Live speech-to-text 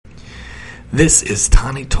This is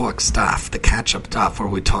Tani Talks Daf, the catch-up daf where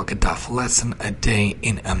we talk a daf lesson a day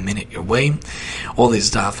in a minute your way. All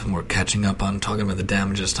these daf, and we're catching up on talking about the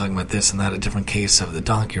damages, talking about this and that, a different case of the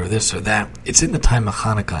donkey or this or that. It's in the time of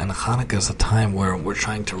Hanukkah, and Hanukkah is a time where we're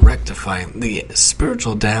trying to rectify the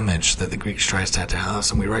spiritual damage that the Greeks tries to add to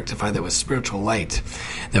us, and we rectify that with spiritual light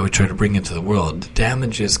that we try to bring into the world.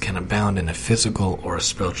 Damages can abound in a physical or a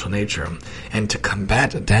spiritual nature, and to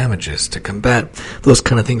combat damages, to combat those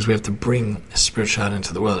kind of things, we have to bring spirituality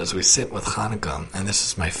into the world as we sit with Hanukkah. And this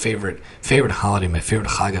is my favorite holiday, my favorite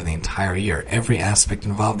Chag of the entire year. Every aspect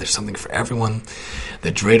involved, there's something for everyone.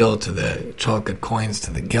 The dreidel, to the chocolate coins,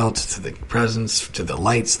 to the gelt, to the presents, to the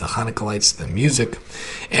lights, the Hanukkah lights, the music.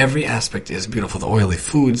 Every aspect is beautiful. The oily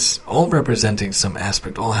foods, all representing some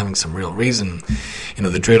aspect, all having some real reason. You know,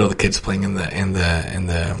 the dreidel, the kids playing in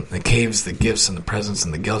the caves, the gifts and the presents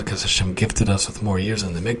and the gelt, because Hashem gifted us with more years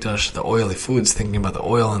in the Mikdash. The oily foods, thinking about the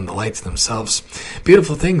oil and the lights themselves.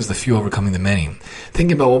 Beautiful things, the few overcoming the many.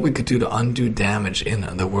 Thinking about what we could do to undo damage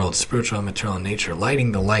in the world, spiritual and material in nature.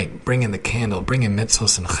 Lighting the light, bringing the candle, bringing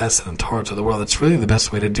mitzvahs and chesed and Torah to the world. It's really the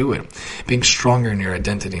best way to do it. Being stronger in your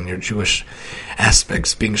identity, in your Jewish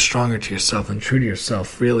aspects, being stronger to yourself and true to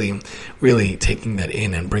yourself, really taking that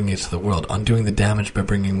in and bringing it to the world. Undoing the damage by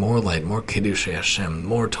bringing more light, more Kiddushei Hashem,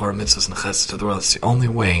 more Torah, mitzvahs and chesed to the world. It's the only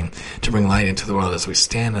way to bring light into the world. As we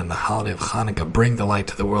stand on the holiday of Hanukkah, bring the light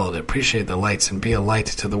to the world, appreciate the lights and be a light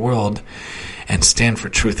to the world, and stand for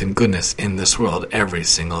truth and goodness in this world every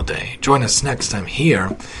single day. Join us next time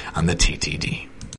here on the TTD.